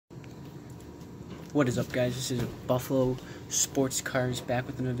What is up, guys? This is Buffalo Sports Cars back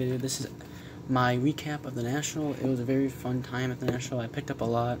with another video. This is my recap of the National. It was a very fun time at the National. I picked up a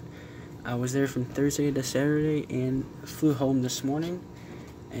lot. I was there from Thursday to Saturday and flew home this morning.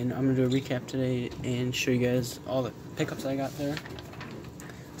 And I'm going to do a recap today and show you guys all the pickups I got there.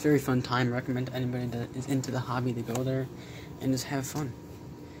 It's a very fun time. I recommend to anybody that is into the hobby to go there and just have fun.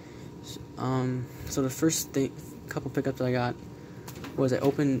 So the first couple pickups I got was I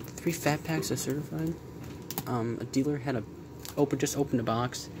opened 3 fat packs of certified. A dealer had just opened a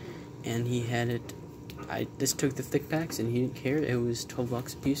box, and he had it. I just took the thick packs, and he didn't care. It was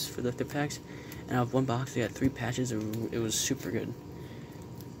 $12 a piece for the thick packs, and out of one box, they got 3 patches. It was super good.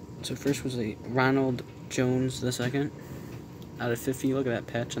 So first was a Ronald Jones II out of 50. Look at that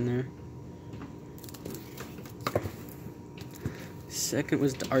patch on there. Second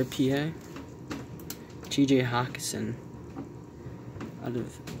was the RPA TJ Hawkinson out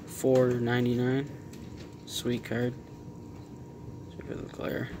of $4.99. Sweet card. Check out the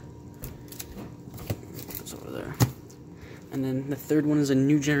glare. It's over there. And then the third one is a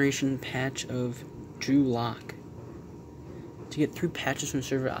new generation patch of Drew Lock. To get 3 patches from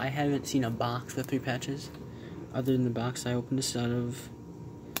server, I haven't seen a box with 3 patches. Other than the box I opened, this out of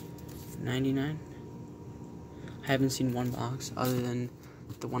 $99. I haven't seen one box other than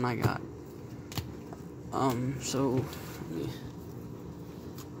the one I got. So let me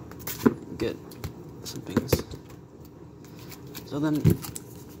get some things. So then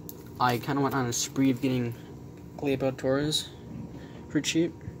I kind of went on a spree of getting Gleyber Torres for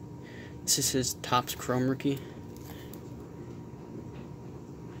cheap. This is his Topps Chrome rookie.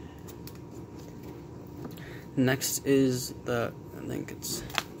 Next is I think it's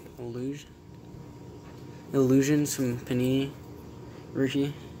Illusions from Panini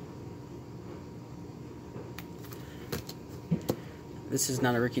rookie. This is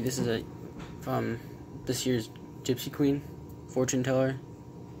not a rookie. This is from this year's Gypsy Queen, Fortune Teller,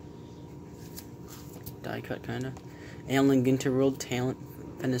 die cut kinda. Allen Ginter World Talent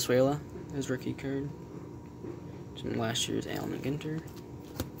Venezuela, his rookie card. It's from last year's Allen Ginter.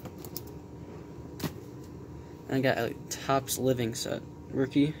 And I got a Topps Living set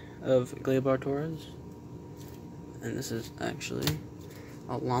rookie of Gleyber Torres. And this is actually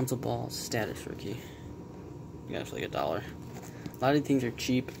Alonzo Ball status rookie. You got it for like $1. A lot of things are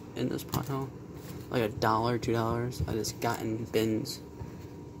cheap in this pile. Like $1, $2. I just got in bins.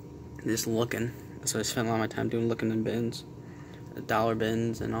 Just looking. So I spent a lot of my time looking in bins. $1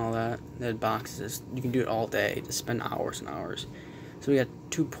 bins and all that. They had boxes. You can do it all day. Just spend hours and hours. So we got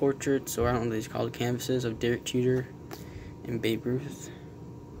 2 portraits, or I don't know what these are called, canvases of Derek Jeter and Babe Ruth.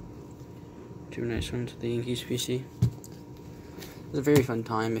 2 nice ones with the Yankees PC. It was a very fun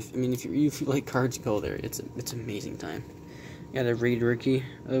time. If you like cards, go there. It's an amazing time. Got a Reed rookie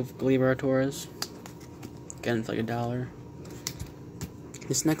of Gleyber Torres. Got it for like $1.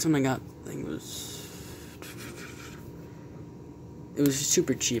 This next one I got, I think it was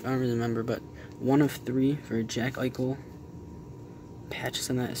super cheap. I don't really remember, but 1 of 3 for Jack Eichel. Patches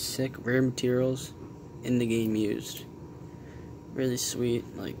on that is sick. Rare materials in the game used. Really sweet.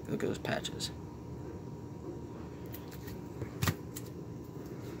 Like, look at those patches.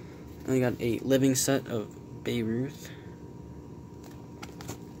 And we got a living set of Babe Ruth.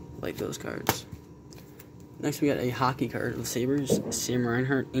 Like those cards. Next we got a hockey card of Sabres. Sam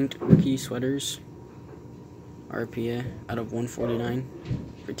Reinhart inked rookie sweaters. RPA out of $149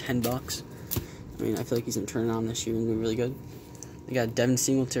 for $10. I mean, I feel like he's gonna turn it on this year and do really good. They got Devin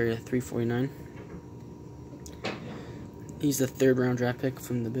Singletary at $349. He's the 3rd round draft pick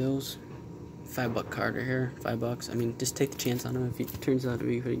from the Bills. $5 card right here. $5. I mean, just take the chance on him if he turns out to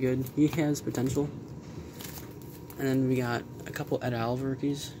be pretty good. He has potential. And then we got a couple Ed Alva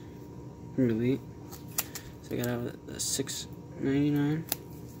rookies from Elite. So we got a $6.99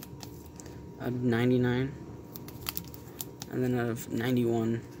 out of $99, and then out of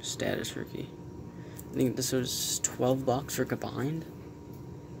 $91 status rookie. I think this was $12 for combined.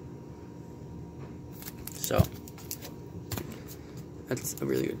 So that's a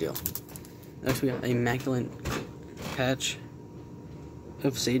really good deal. Next we got a Immaculate patch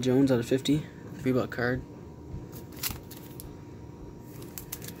of Zay Jones out of 50, $3 card.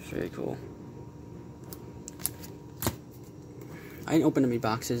 Very cool. I didn't open any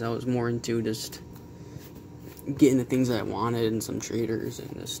boxes. I was more into just getting the things that I wanted and some traders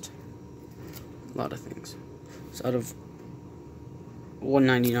and just a lot of things. So out of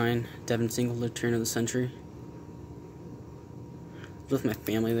 $199, Devin Singletary Turn of the Century. I was with my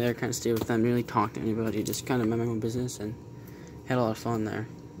family there, kind of stayed with them, didn't really talk to anybody, just kind of mind my own business and had a lot of fun there.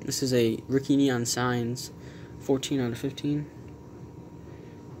 This is a Ricky Neon Signs, 14 out of 15.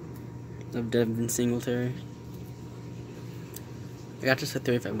 of Devin Singletary. I got this for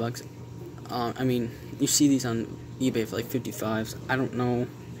 35 bucks. I mean, you see these on eBay for like 55s. I don't know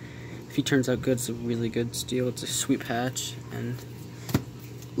if he turns out good. It's a really good steal. It's a sweet patch, and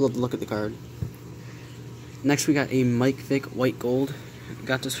love the look at the card. Next, we got a Mike Vick white gold.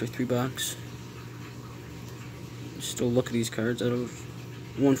 Got this for 3 bucks. Still look at these cards out of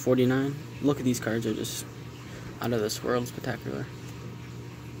 149. Look at these cards, are just out of this world, spectacular.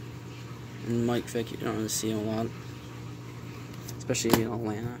 And Mike Vick, you don't really see him a lot, especially in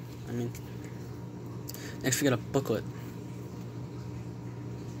Atlanta. I mean, next we got a booklet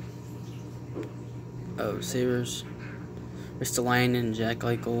of Sabres, Ristolainen, Jack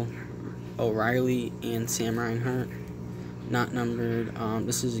Eichel, O'Reilly, and Sam Reinhart. Not numbered.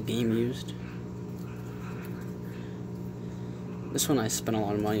 This is a game used. This one I spent a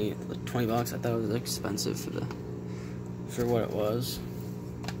lot of money, like 20 bucks. I thought it was expensive for what it was.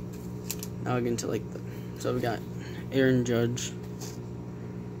 Now we get into like so we got Aaron Judge,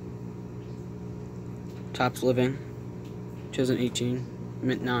 Topps Living, 2018,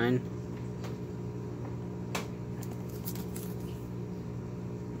 mint 9.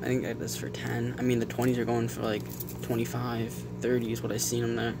 I think I got this for 10. I mean, the 20s are going for like 25, 30 is what I seen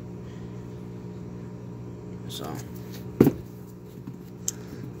them there. So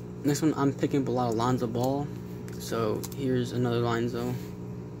next one, I'm picking up a lot of Lonzo Ball. So here's another Lonzo.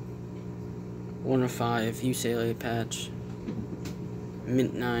 1 of 5 UCLA patch,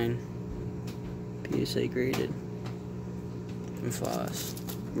 mint 9, PSA graded, and floss.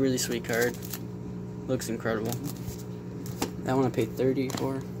 Really sweet card. Looks incredible. That one I paid 30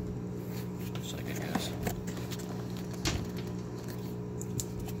 for. Second, guys.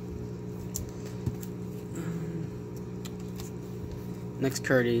 Next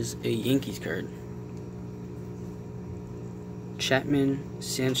card is a Yankees card. Chapman,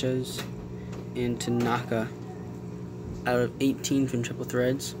 Sanchez, and Tanaka out of 18 from Triple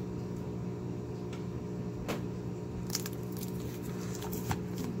Threads.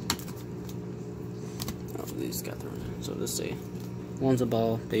 Oh, these got thrown in. So this is a Lonzo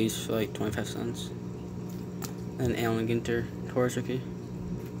Ball base for like 25 cents. And Allen Ginter Torres rookie.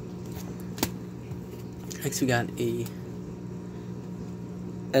 Next we got a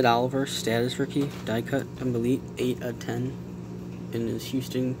Ed Oliver status rookie die cut elite 8 of 10 in his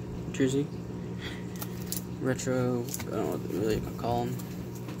Houston jersey. Retro, I don't know what really I call him.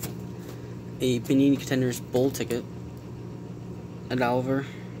 A Panini Contenders Bowl ticket. Ed Oliver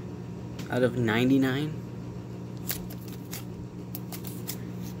out of 99.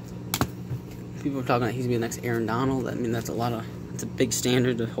 People are talking like he's gonna be the next Aaron Donald. I mean, that's a big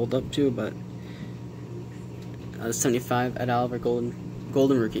standard to hold up to, but 75 Ed Oliver golden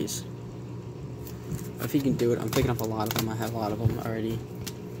rookies. If he can do it, I'm picking up a lot of them. I have a lot of them already.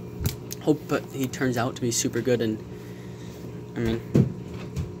 Hope but he turns out to be super good. And I mean,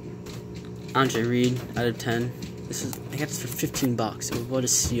 Andre Reed out of 10. I got this for 15 bucks. So what a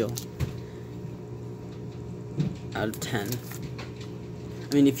steal. Out of 10.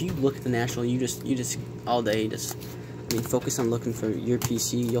 I mean, if you look at the National, you just all day focus on looking for your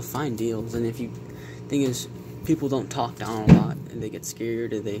PC. You'll find deals. And thing is, people don't talk down a lot, and they get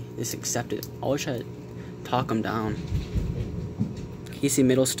scared, or they just accept it. Always try to talk them down. Casey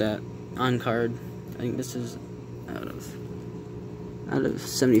Middlestat on card. I think this is out of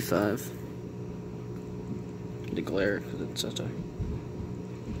 75. The glare, because it's such a.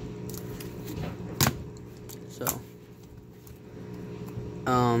 So,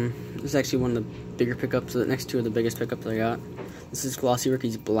 this is actually one of the bigger pickups. The next two are the biggest pickups I got. This is Glossy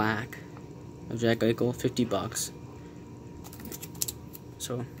Rookies Black of Jack Eichel, 50 bucks.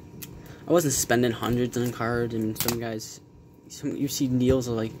 So, I wasn't spending hundreds on cards, and some guys, you see deals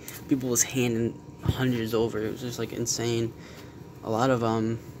of like people was handing hundreds over. It was just like insane. A lot of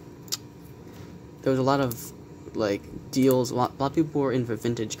there was a lot of like deals. A lot of people were in for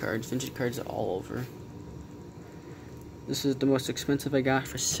vintage cards. Vintage cards are all over. This is the most expensive I got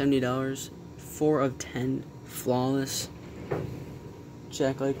for $70. 4 of 10 flawless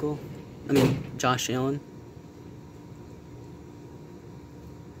Jack Eichel. I mean Josh Allen.